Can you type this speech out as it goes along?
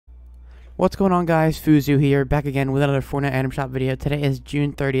What's going on, guys? Fuzu here, back again with another Fortnite item shop video. Today is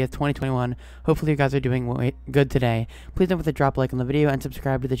June 30th, 2021. Hopefully you guys are doing good today. Please don't forget to drop a like on the video and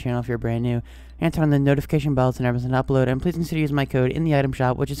subscribe to the channel if you're brand new. And turn on the notification bell to never miss an upload. And please consider using my code in the item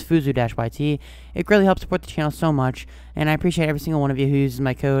shop, which is Fuzu-YT. It greatly helps support the channel so much, and I appreciate every single one of you who uses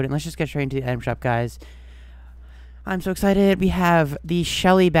my code. And let's just get straight into the item shop, guys. I'm so excited. We have the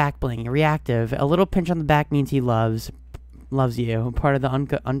Shelly Backbling, reactive. A little pinch on the back means he loves you. Part of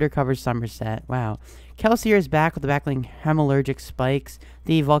the undercover summer set. Wow. Kelsier is back with the backbling hemalurgic spikes,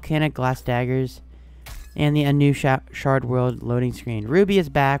 the volcanic glass daggers, and the new shard world loading screen. Ruby is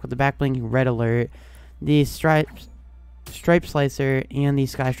back with the backbling red alert, the stripe slicer, and the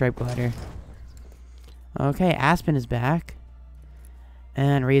sky stripe glider. Okay, Aspen is back.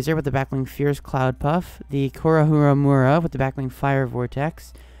 And Razor with the backbling fierce cloud puff, the Korahuramura with the backbling fire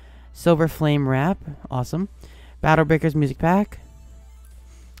vortex, silver flame wrap, awesome. Battle Breakers music pack,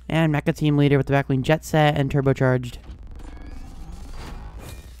 and Mecha Team Leader with the backbling jet set and turbocharged.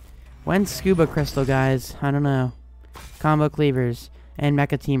 When's Scuba Crystal, guys? I don't know. Combo Cleavers and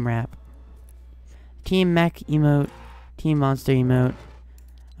Mecha Team Wrap. Team Mech emote, Team Monster emote.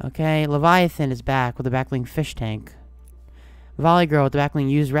 Okay, Leviathan is back with the backbling fish tank. Volley Girl with the backbling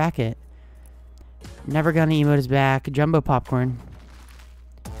used racket. Never Gonna emote is back. Jumbo Popcorn.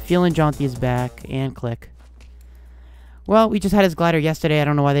 Feelin' Jaunty is back, and Click. Well, we just had his glider yesterday. I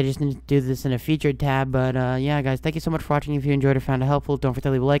don't know why they just didn't do this in a featured tab, but yeah, guys, thank you so much for watching. If you enjoyed or found it helpful, don't forget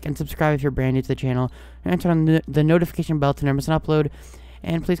to leave a like and subscribe if you're brand new to the channel, and turn on the notification bell to never miss an upload.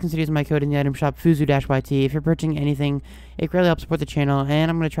 And please consider using my code in the item shop, Fuzu-YT. If you're purchasing anything, it really helps support the channel, and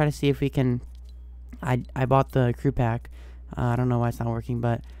I'm going to try to see if we can... I bought the crew pack. I don't know why it's not working,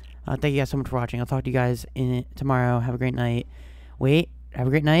 but thank you guys so much for watching. I'll talk to you guys tomorrow. Have a great night. Have a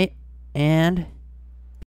great night, and...